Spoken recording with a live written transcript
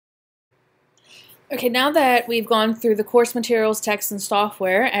Okay, now that we've gone through the course materials, text, and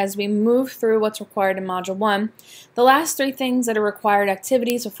software, as we move through what's required in Module 1, the last three things that are required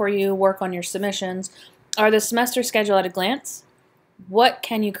activities before you work on your submissions are the semester schedule at a glance, what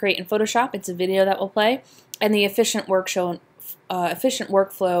can you create in Photoshop, it's a video that will play, and the efficient workflow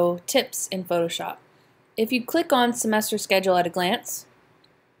tips in Photoshop. If you click on semester schedule at a glance,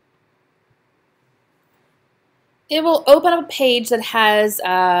 it will open up a page that has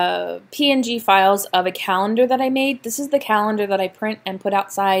PNG files of a calendar that I made. This is the calendar that I print and put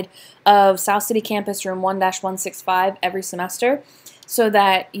outside of South City Campus Room 1-165 every semester so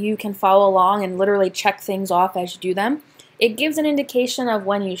that you can follow along and literally check things off as you do them. It gives an indication of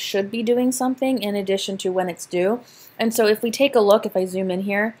when you should be doing something in addition to when it's due. And so if we take a look, if I zoom in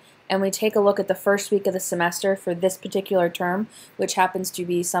here, and we take a look at the first week of the semester for this particular term, which happens to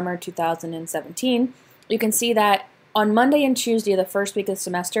be summer 2017, you can see that on Monday and Tuesday of the first week of the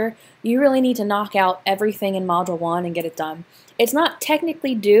semester, you really need to knock out everything in Module 1 and get it done. It's not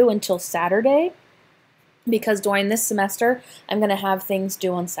technically due until Saturday, because during this semester, I'm going to have things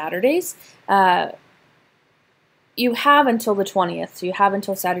due on Saturdays. You have until the 20th, so you have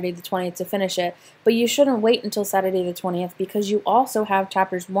until Saturday the 20th to finish it, but you shouldn't wait until Saturday the 20th because you also have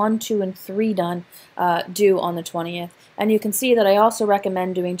chapters 1, 2, and 3 done due on the 20th. And you can see that I also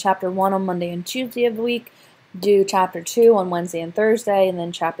recommend doing chapter 1 on Monday and Tuesday of the week, do chapter 2 on Wednesday and Thursday, and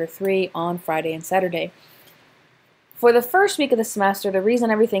then chapter 3 on Friday and Saturday. For the first week of the semester, the reason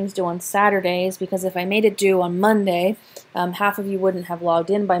everything's due on Saturday is because if I made it due on Monday, half of you wouldn't have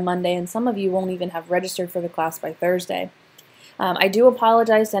logged in by Monday, and some of you won't even have registered for the class by Thursday. I do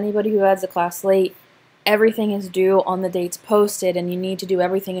apologize to anybody who adds the class late. Everything is due on the dates posted, and you need to do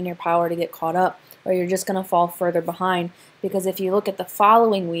everything in your power to get caught up, or you're just going to fall further behind. Because if you look at the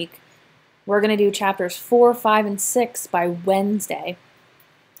following week, we're going to do chapters 4, 5, and 6 by Wednesday.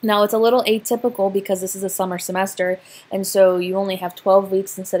 Now, it's a little atypical because this is a summer semester, and so you only have 12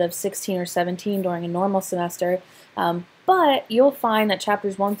 weeks instead of 16 or 17 during a normal semester, but you'll find that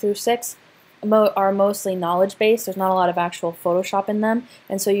chapters 1 through 6 are mostly knowledge-based. There's not a lot of actual Photoshop in them,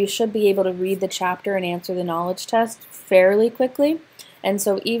 and so you should be able to read the chapter and answer the knowledge test fairly quickly. And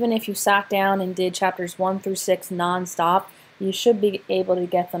so even if you sat down and did chapters 1 through 6 non-stop, you should be able to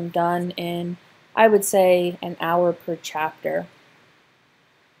get them done in, I would say, an hour per chapter.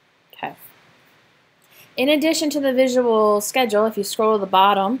 Okay. In addition to the visual schedule, if you scroll to the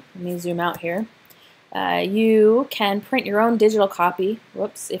bottom, let me zoom out here, you can print your own digital copy,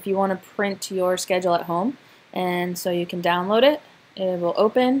 if you want to print your schedule at home. And so you can download it, it will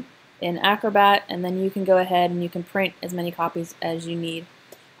open in Acrobat, and then you can go ahead and you can print as many copies as you need.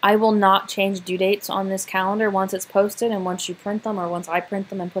 I will not change due dates on this calendar once it's posted, and once you print them, or once I print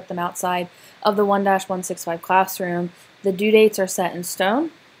them and put them outside of the 1-165 classroom, the due dates are set in stone.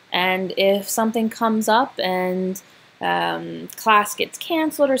 And if something comes up and class gets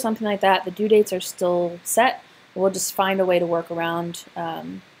canceled or something like that, the due dates are still set. We'll just find a way to work around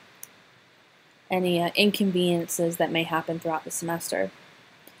any inconveniences that may happen throughout the semester.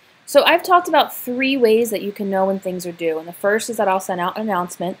 So I've talked about 3 ways that you can know when things are due. And the first is that I'll send out an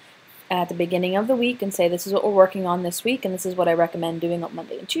announcement at the beginning of the week and say this is what we're working on this week, and this is what I recommend doing on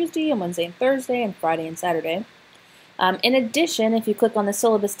Monday and Tuesday, and Wednesday and Thursday, and Friday and Saturday. In addition, if you click on the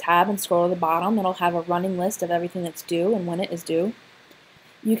syllabus tab and scroll to the bottom, it'll have a running list of everything that's due and when it is due.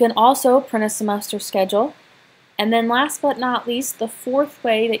 You can also print a semester schedule. And then last but not least, the 4th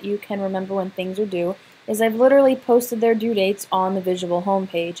way that you can remember when things are due is I've literally posted their due dates on the visual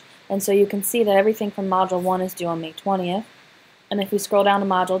homepage. And so you can see that everything from Module 1 is due on May 20th. And if we scroll down to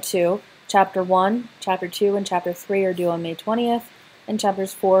Module 2, Chapter 1, Chapter 2, and Chapter 3 are due on May 20th, and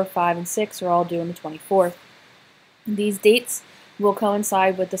Chapters 4, 5, and 6 are all due on the 24th. These dates will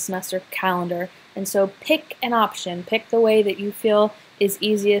coincide with the semester calendar, and so pick an option. Pick the way that you feel is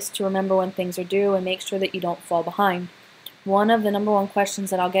easiest to remember when things are due, and make sure that you don't fall behind. One of the #1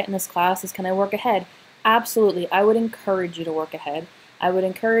 questions that I'll get in this class is, can I work ahead? Absolutely. I would encourage you to work ahead. I would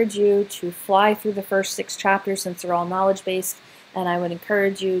encourage you to fly through the first 6 chapters since they're all knowledge-based, and I would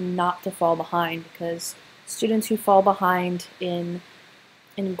encourage you not to fall behind, because students who fall behind in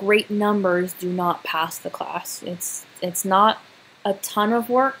great numbers do not pass the class. It's not a ton of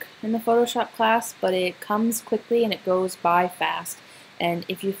work in the Photoshop class, but it comes quickly and it goes by fast. And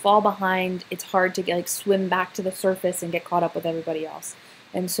if you fall behind, it's hard to swim back to the surface and get caught up with everybody else.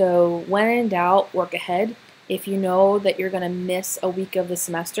 And so when in doubt, work ahead. If you know that you're going to miss a week of the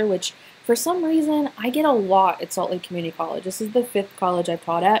semester, which for some reason I get a lot at Salt Lake Community College. This is the 5th college I've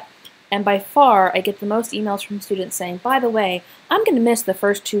taught at. And by far, I get the most emails from students saying, by the way, I'm going to miss the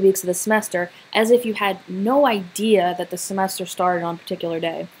first 2 weeks of the semester, as if you had no idea that the semester started on a particular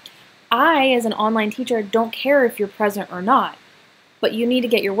day. I, as an online teacher, don't care if you're present or not, but you need to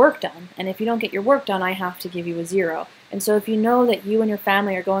get your work done. And if you don't get your work done, I have to give you a 0. And so if you know that you and your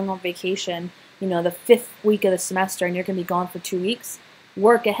family are going on vacation, the 5th week of the semester and you're going to be gone for 2 weeks,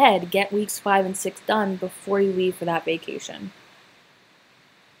 work ahead. Get weeks 5 and 6 done before you leave for that vacation.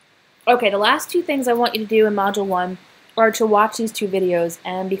 Okay, the last 2 things I want you to do in Module 1 are to watch these 2 videos,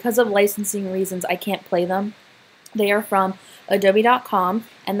 and because of licensing reasons, I can't play them. They are from Adobe.com,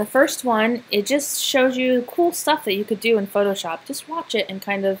 and the first one, it just shows you cool stuff that you could do in Photoshop. Just watch it and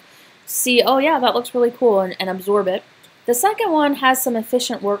kind of see, oh yeah, that looks really cool, and absorb it. The second one has some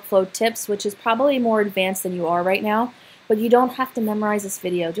efficient workflow tips, which is probably more advanced than you are right now, but you don't have to memorize this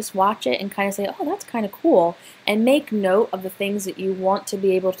video. Just watch it and kind of say, oh, that's kind of cool, and make note of the things that you want to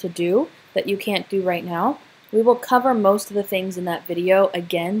be able to do that you can't do right now. We will cover most of the things in that video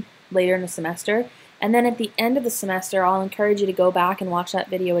again later in the semester, and then at the end of the semester I'll encourage you to go back and watch that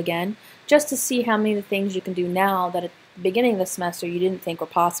video again just to see how many of the things you can do now that at the beginning of the semester you didn't think were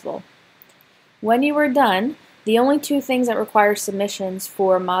possible. When you are done, the only 2 things that require submissions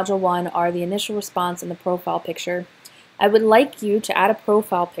for Module 1 are the initial response and the profile picture. I would like you to add a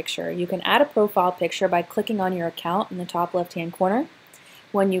profile picture. You can add a profile picture by clicking on your account in the top left-hand corner.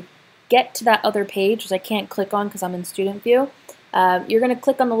 When you get to that other page, which I can't click on because I'm in student view, you're going to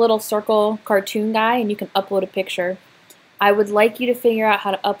click on the little circle cartoon guy and you can upload a picture. I would like you to figure out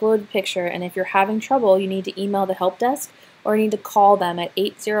how to upload the picture, and if you're having trouble, you need to email the help desk or you need to call them at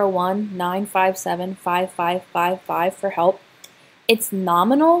 801-957-5555 for help. It's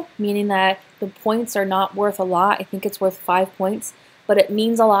nominal, meaning that the points are not worth a lot. I think it's worth 5 points, but it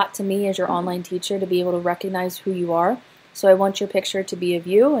means a lot to me as your online teacher to be able to recognize who you are. So I want your picture to be of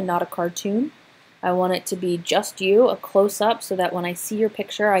you and not a cartoon. I want it to be just you, a close-up, so that when I see your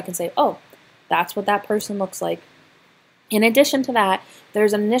picture I can say, oh, that's what that person looks like. In addition to that,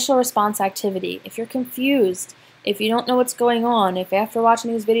 there's an initial response activity. If you're confused, if you don't know what's going on, if after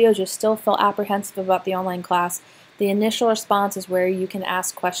watching these videos you still feel apprehensive about the online class, the initial response is where you can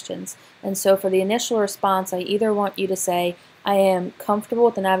ask questions. And so for the initial response, I either want you to say, I am comfortable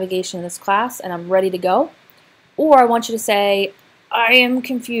with the navigation of this class and I'm ready to go, or I want you to say, I am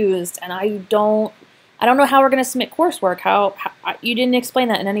confused and I don't know how we're going to submit coursework. How you didn't explain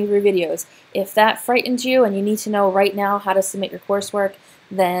that in any of your videos. If that frightens you and you need to know right now how to submit your coursework,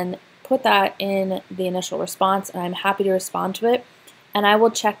 then put that in the initial response and I'm happy to respond to it. And I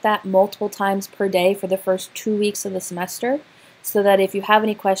will check that multiple times per day for the first 2 weeks of the semester, so that if you have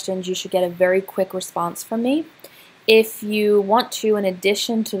any questions, you should get a very quick response from me. If you want to, in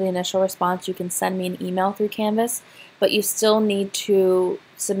addition to the initial response, you can send me an email through Canvas, but you still need to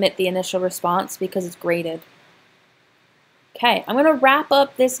submit the initial response because it's graded. Okay, I'm going to wrap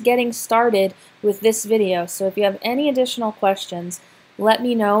up this getting started with this video, so if you have any additional questions, let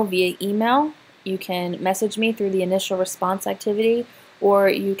me know via email. You can message me through the initial response activity, or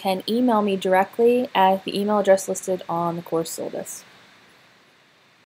you can email me directly at the email address listed on the course syllabus.